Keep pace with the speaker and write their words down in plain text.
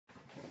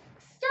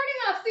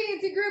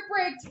Safety group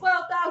break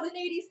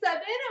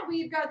 12,087.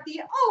 We've got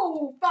the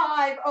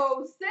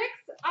 0506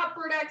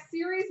 Upper Deck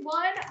Series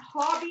 1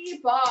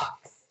 Hobby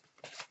Box.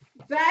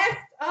 Best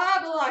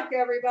of luck,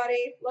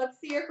 everybody.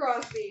 Let's see a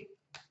Crosby.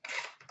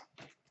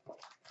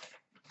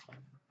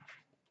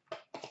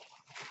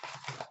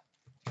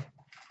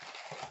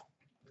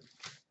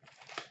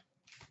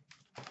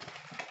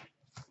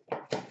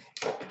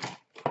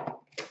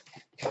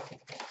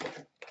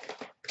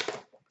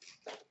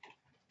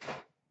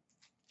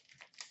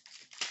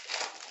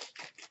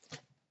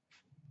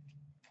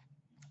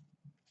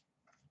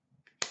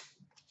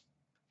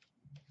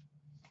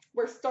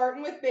 We're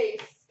starting with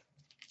base.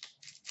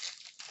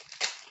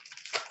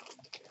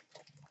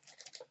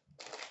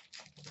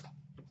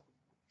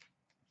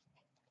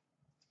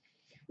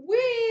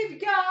 We've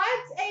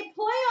got a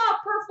playoff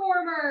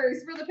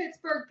performers for the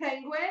Pittsburgh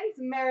Penguins,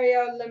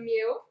 Mario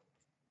Lemieux.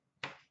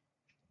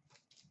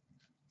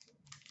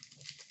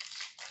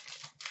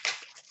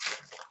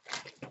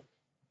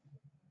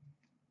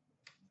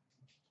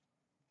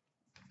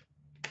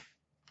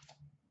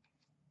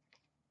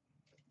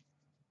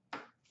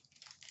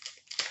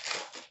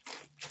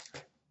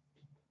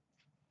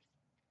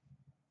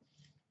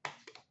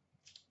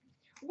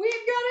 We've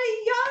got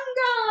a Young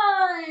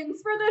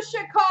Guns for the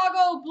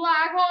Chicago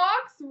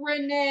Blackhawks,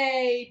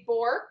 Renee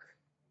Bork.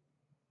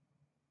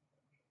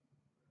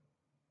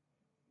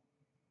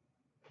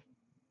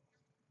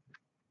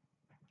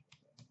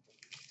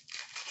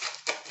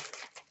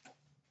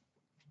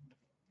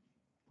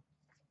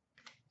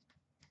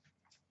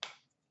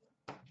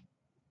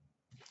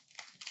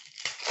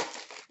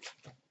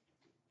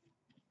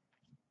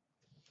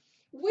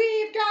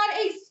 We've got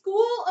a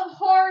School of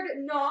Hard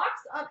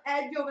Knocks of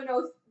Ed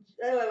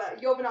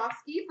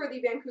Jovanovski for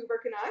the Vancouver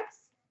Canucks.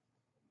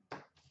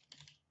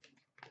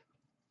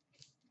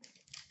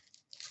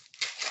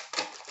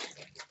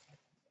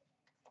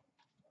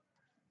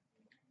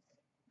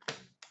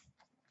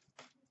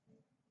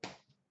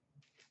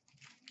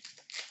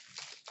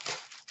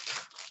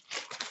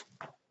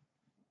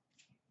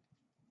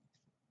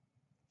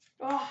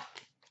 Oh,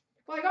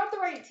 well, I got the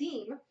right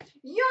team.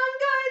 Young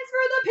Guns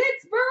for the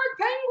Pittsburgh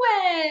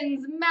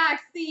Penguins,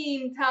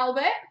 Maxime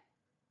Talbot.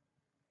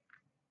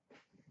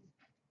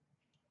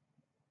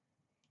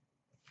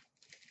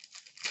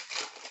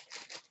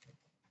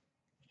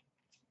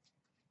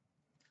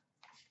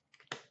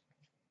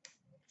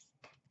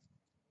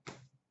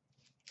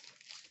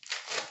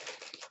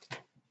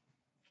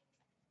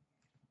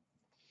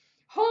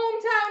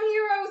 Hometown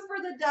Heroes for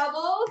the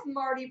Devils,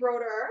 Marty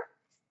Brodeur.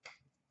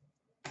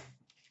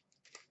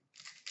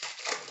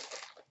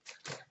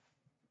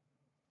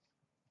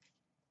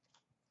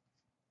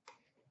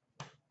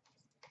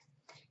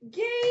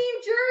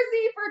 Game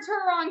jersey for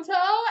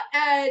Toronto,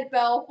 Ed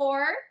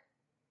Belfour.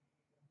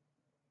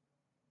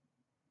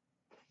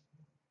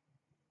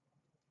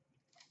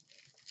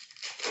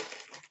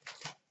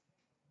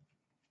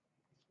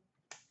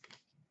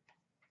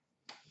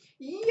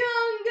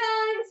 Young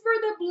Guns for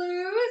the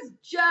Blues,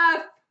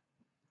 Jeff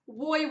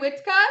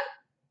Wojcicka.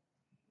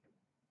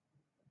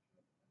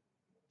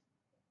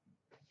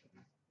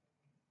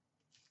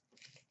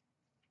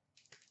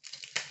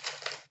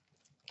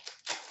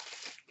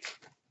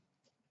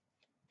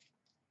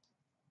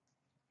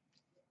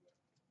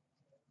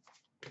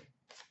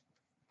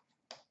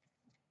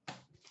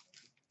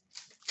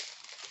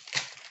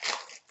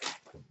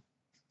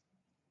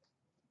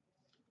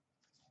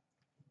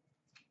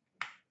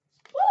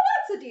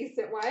 A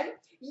decent one. Young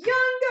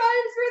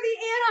Guns for the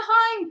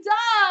Anaheim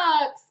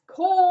Ducks,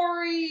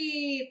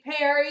 Corey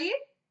Perry.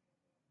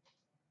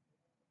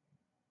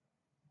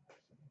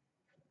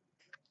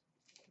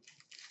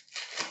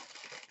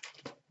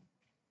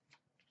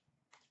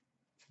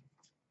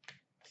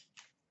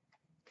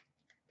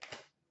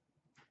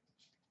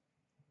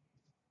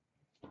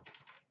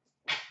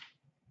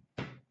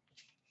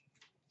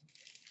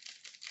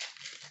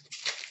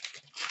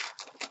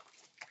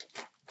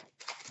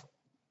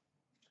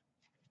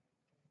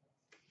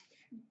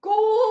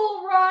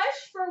 Goal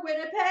Rush for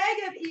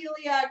Winnipeg of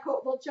Ilya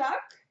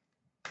Kovalchuk.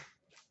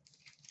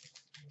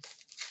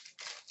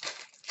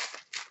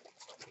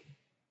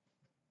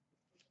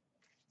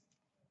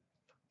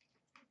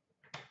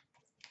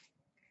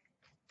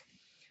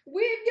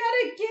 We've got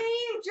a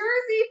game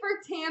jersey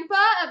for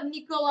Tampa of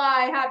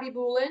Nikolai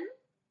Habibulin.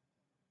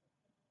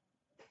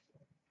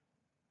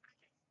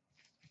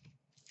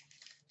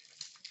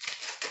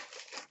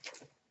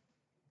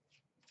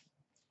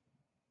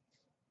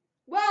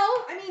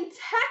 Well, I mean,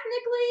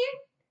 technically,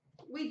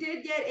 we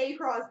did get a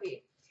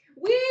Crosby.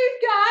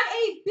 We've got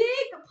a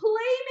big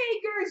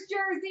Playmakers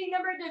jersey,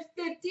 number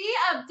 /50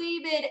 of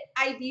David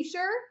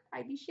Ibisher.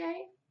 And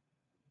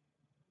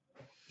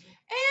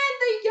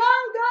the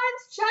Young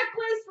Guns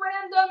checklist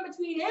random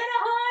between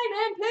Anaheim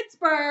and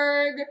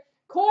Pittsburgh,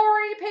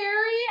 Corey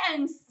Perry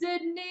and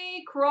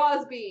Sidney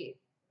Crosby.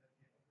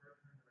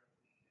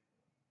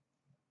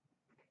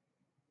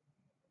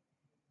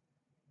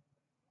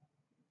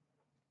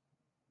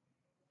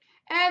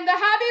 And the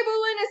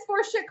Habibulin is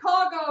for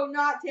Chicago,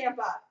 not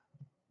Tampa.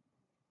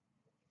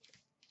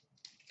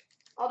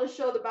 I'll just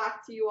show the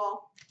back to you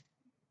all.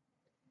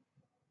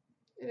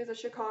 It is a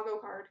Chicago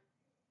card.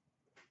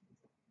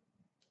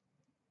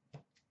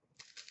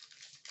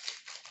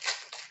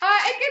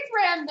 It gets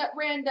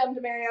random,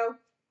 Mario.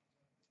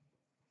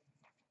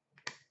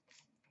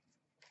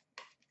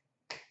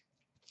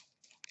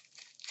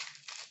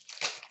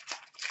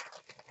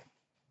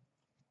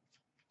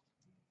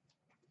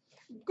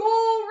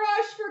 Goal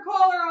rush for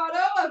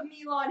Colorado of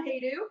Milan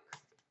Hajduk.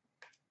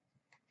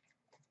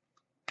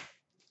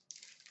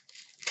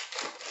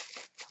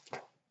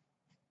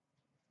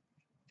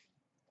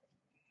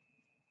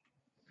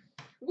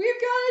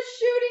 We've got a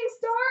Shooting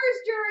Stars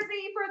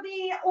jersey for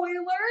the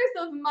Oilers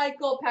of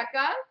Michael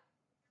Pekka.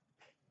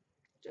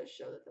 Just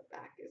show that the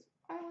back is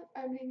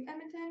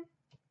Edmonton.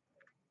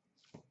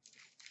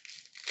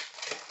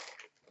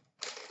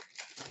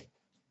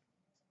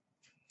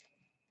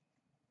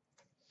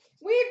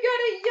 We've got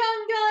a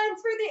Young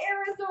Guns for the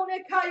Arizona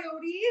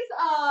Coyotes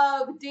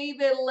of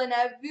David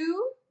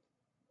Lenevu.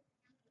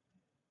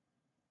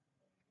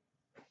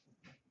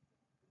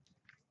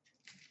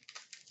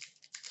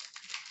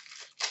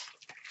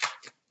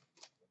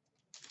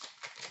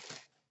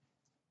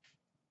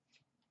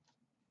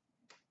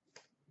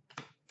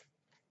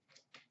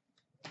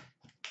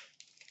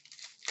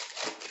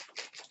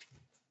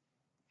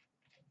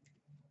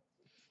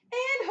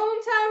 And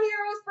Hometown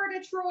Heroes for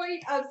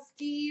Detroit of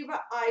Steve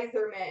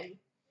Yzerman.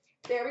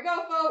 There we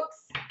go,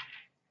 folks.